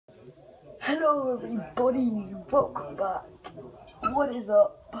Hello everybody, welcome back. What is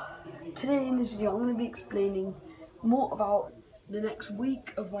up? Today in this video I'm going to be explaining more about the next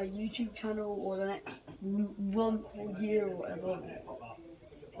week of my YouTube channel, or the next month or year or whatever.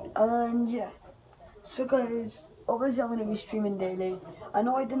 And yeah, so guys, obviously I'm going to be streaming daily. I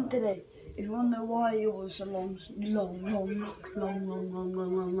know I didn't today. If you want to know why, it was a long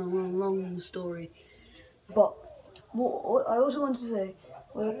story. But what I also want to say,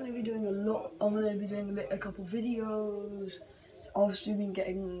 we're going to be doing a lot. I'm going to be doing a couple videos. I've been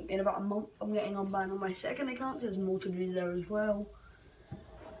getting, in about a month, I'm getting unbanned on my second account, so there's more to do there as well.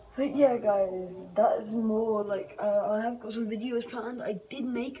 But yeah guys, that is more like, I have got some videos planned. I did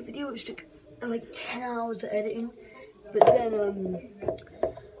make a video which took like 10 hours of editing, but then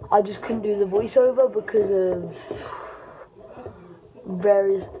I just couldn't do the voiceover because of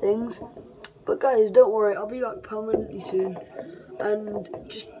various things. But guys, don't worry, I'll be back permanently soon, and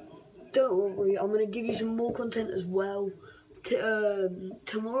just don't worry, I'm going to give you some more content as well.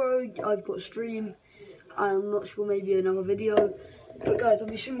 Tomorrow I've got a stream, I'm not sure, maybe another video. But guys, I'll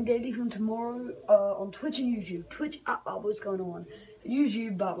be streaming daily from tomorrow on Twitch and YouTube. Twitch at What's Going On,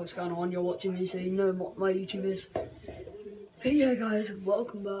 YouTube at What's Going On. You're watching me, so you know what my YouTube is. But yeah guys,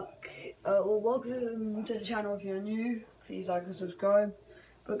 welcome back. Welcome to the channel if you're new. Please like and subscribe.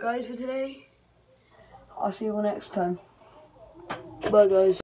 But guys, for today, I'll see you all next time. Bye guys.